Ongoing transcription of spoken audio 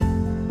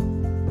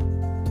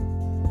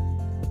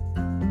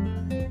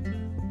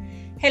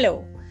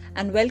Hello,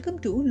 and welcome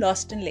to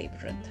Lost in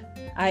Labyrinth.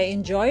 I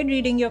enjoyed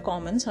reading your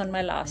comments on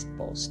my last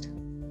post.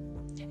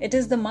 It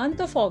is the month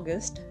of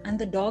August, and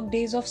the dog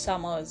days of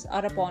summers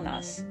are upon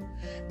us.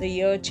 The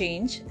year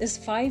change is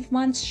 5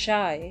 months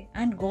shy,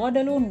 and God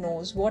alone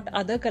knows what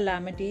other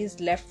calamity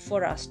is left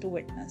for us to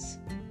witness.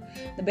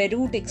 The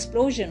Beirut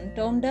explosion,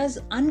 termed as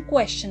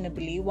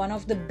unquestionably one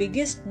of the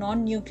biggest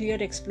non-nuclear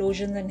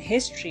explosions in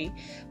history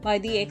by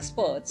the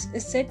experts,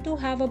 is said to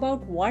have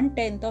about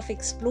 1/10 of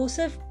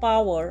explosive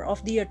power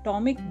of the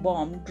atomic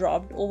bomb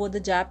dropped over the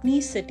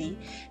Japanese city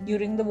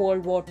during the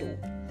World War II,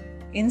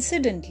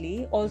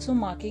 incidentally also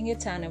marking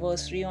its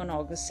anniversary on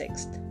August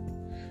 6th.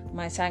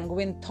 My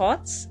sanguine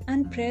thoughts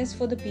and prayers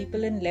for the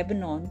people in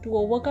Lebanon to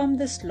overcome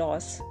this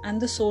loss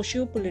and the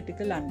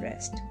socio-political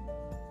unrest.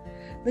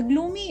 The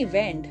gloomy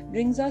event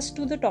brings us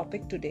to the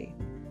topic today,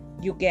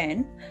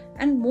 Yugen,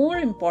 and more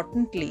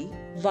importantly,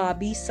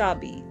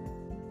 Wabi-Sabi.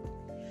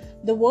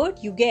 The word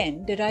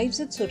Yugen derives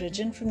its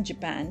origin from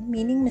Japan,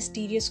 meaning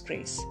mysterious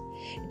grace.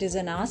 It is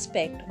an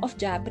aspect of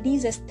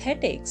Japanese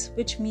aesthetics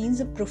which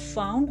means a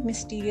profound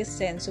mysterious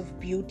sense of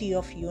beauty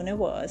of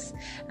universe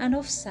and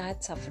of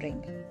sad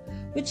suffering,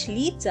 which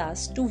leads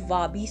us to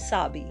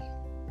Wabi-Sabi,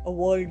 a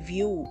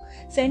worldview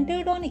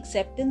centered on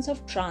acceptance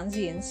of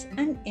transience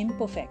and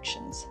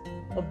imperfections,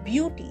 a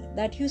beauty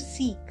that you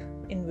seek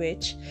in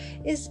which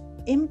is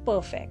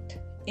imperfect,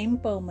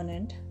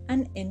 impermanent,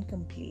 and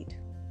incomplete,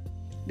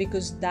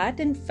 because that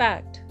in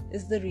fact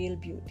is the real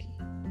beauty.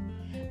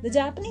 The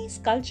Japanese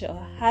culture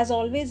has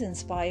always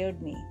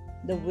inspired me,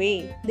 the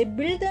way they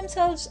build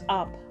themselves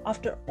up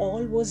after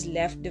all was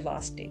left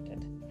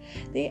devastated.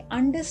 They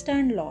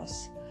understand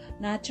loss,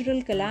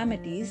 natural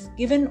calamities,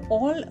 given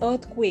all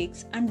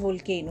earthquakes and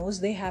volcanoes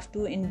they have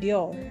to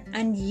endure,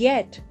 and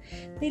yet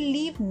they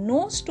leave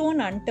no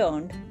stone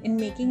unturned in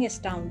making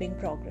astounding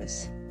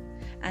progress.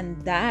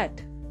 And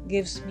that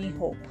gives me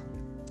hope.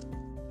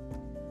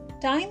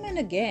 Time and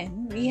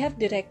again, we have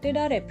directed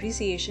our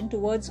appreciation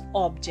towards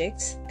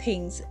objects,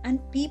 things, and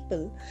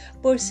people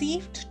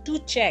perceived to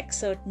check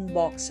certain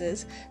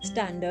boxes,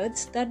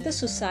 standards that the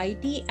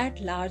society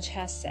at large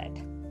has set.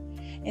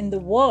 In the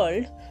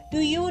world, do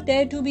you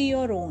dare to be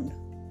your own?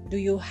 Do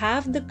you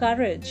have the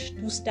courage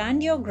to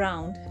stand your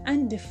ground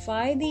and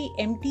defy the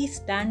empty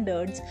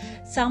standards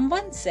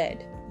someone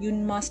said you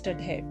must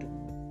adhere to?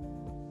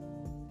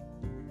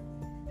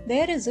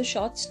 There is a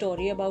short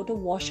story about a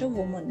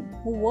washerwoman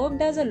who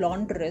worked as a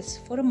laundress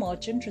for a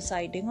merchant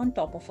residing on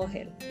top of a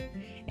hill.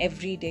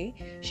 Every day,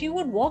 she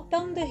would walk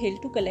down the hill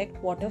to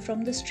collect water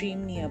from the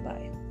stream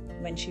nearby.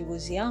 When she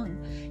was young,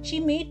 she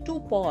made 2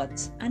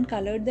 pots and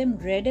colored them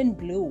red and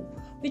blue,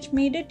 which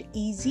made it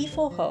easy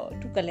for her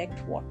to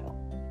collect water.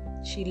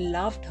 She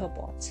loved her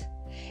pots.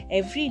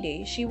 Every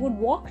day, she would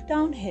walk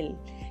downhill,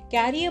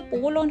 carry a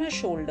pole on her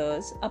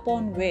shoulders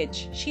upon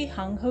which she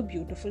hung her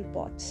beautiful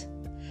pots.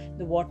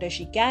 The water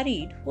she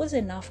carried was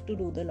enough to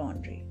do the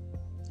laundry.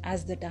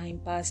 As the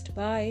time passed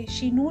by,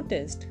 she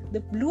noticed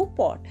the blue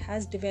pot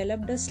has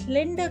developed a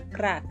slender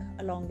crack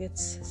along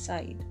its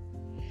side.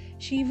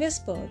 She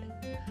whispered,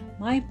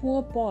 "My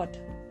poor pot,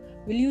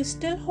 will you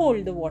still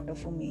hold the water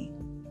for me?"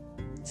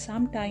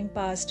 Some time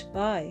passed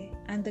by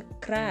and the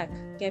crack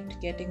kept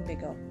getting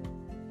bigger.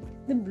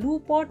 The blue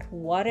pot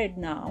worried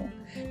now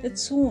that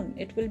soon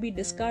it will be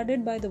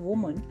discarded by the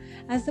woman,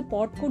 as the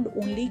pot could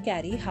only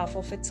carry half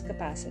of its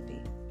capacity.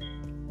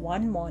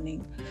 One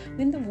morning,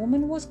 when the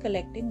woman was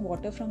collecting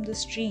water from the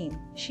stream,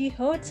 she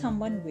heard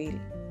someone wail.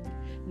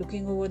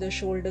 Looking over the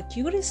shoulder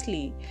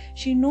curiously,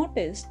 she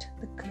noticed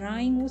the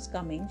crying was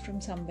coming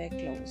from somewhere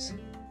close.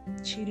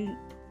 She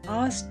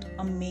asked,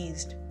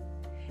 amazed,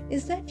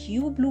 "Is that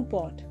you, Blue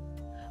Pot?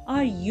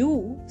 Are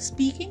you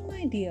speaking,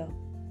 my dear?"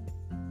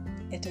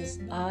 "It is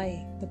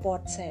I," the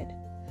pot said,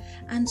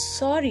 "and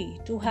sorry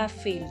to have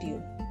failed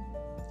you."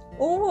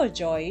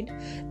 Overjoyed,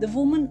 the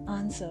woman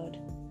answered,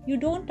 "You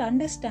don't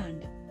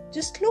understand.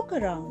 Just look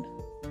around."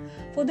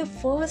 For the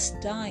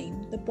first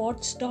time, the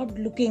pot stopped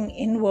looking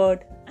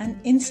inward and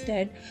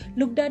instead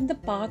looked at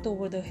the path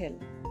over the hill.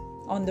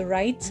 On the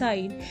right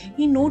side,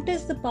 he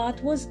noticed the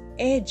path was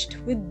edged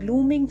with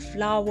blooming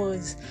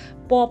flowers,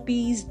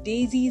 poppies,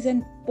 daisies,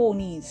 and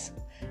ponies.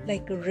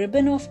 Like a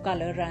ribbon of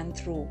color ran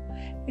through.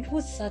 It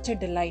was such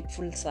a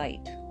delightful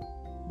sight.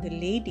 The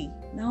lady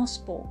now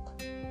spoke.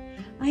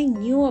 "I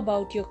knew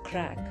about your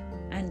crack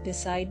and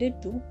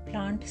decided to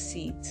plant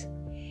seeds.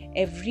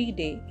 Every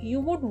day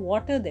you would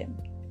water them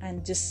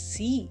and just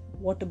see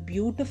what a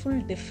beautiful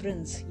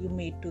difference you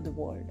made to the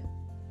world."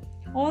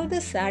 All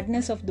the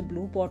sadness of the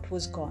blue pot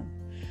was gone,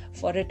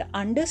 for it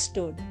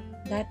understood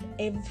that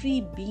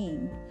every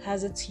being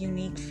has its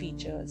unique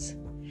features,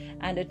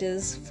 and it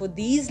is for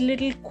these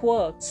little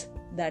quirks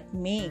that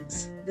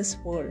makes this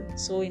world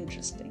so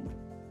interesting.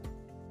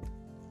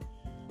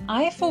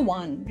 I, for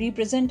one,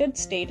 represented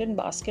state in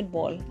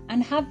basketball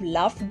and have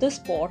loved the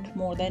sport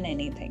more than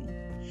anything.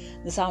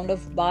 The sound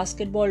of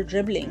basketball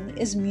dribbling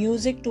is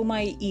music to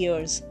my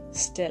ears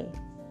still.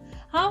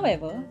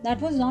 However,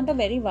 that was not a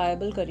very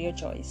viable career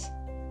choice.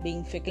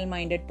 Being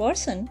fickle-minded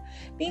person,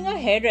 being a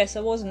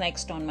hairdresser was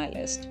next on my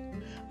list.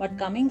 But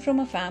coming from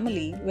a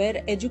family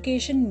where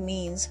education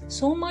means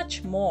so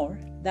much more,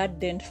 that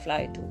didn't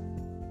fly too.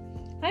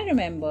 I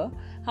remember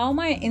how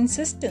my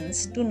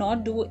insistence to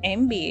not do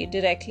MBA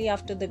directly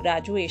after the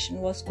graduation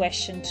was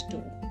questioned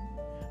too.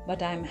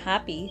 But I'm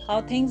happy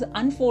how things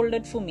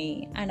unfolded for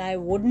me, and I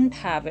wouldn't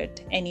have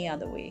it any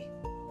other way.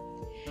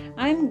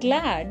 I'm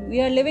glad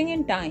we are living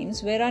in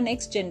times where our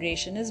next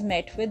generation is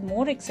met with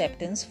more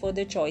acceptance for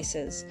their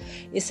choices,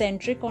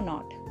 eccentric or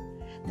not.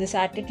 This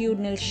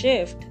attitudinal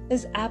shift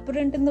is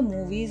apparent in the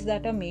movies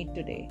that are made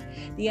today.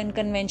 The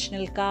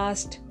unconventional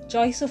cast,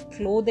 choice of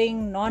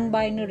clothing,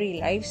 non-binary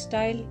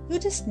lifestyle, you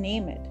just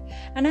name it.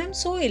 And I'm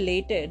so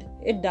elated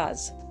it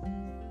does.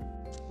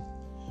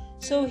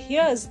 So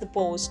here's the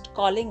post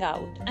calling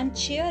out and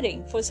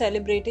cheering for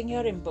celebrating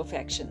your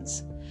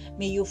imperfections.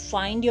 May you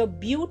find your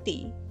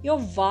beauty, your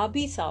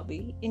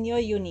wabi-sabi in your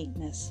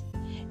uniqueness.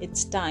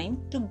 It's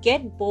time to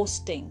get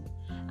boasting.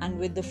 And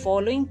with the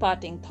following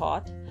parting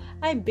thought,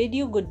 I bid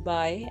you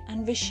goodbye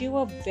and wish you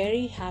a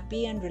very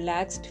happy and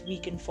relaxed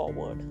weekend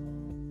forward.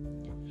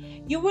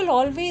 You will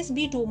always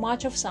be too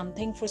much of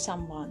something for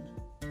someone.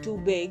 Too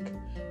big,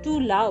 too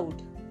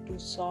loud, too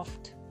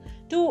soft,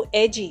 too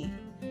edgy.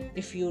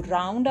 If you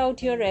round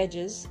out your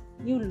edges,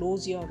 you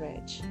lose your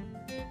edge.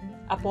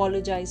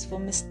 Apologize for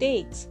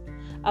mistakes.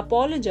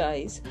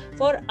 Apologize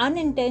for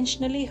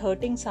unintentionally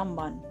hurting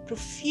someone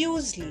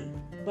profusely,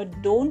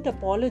 but don't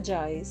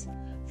apologize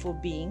for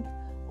being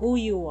who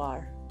you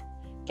are.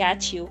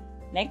 Catch you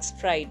next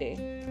Friday.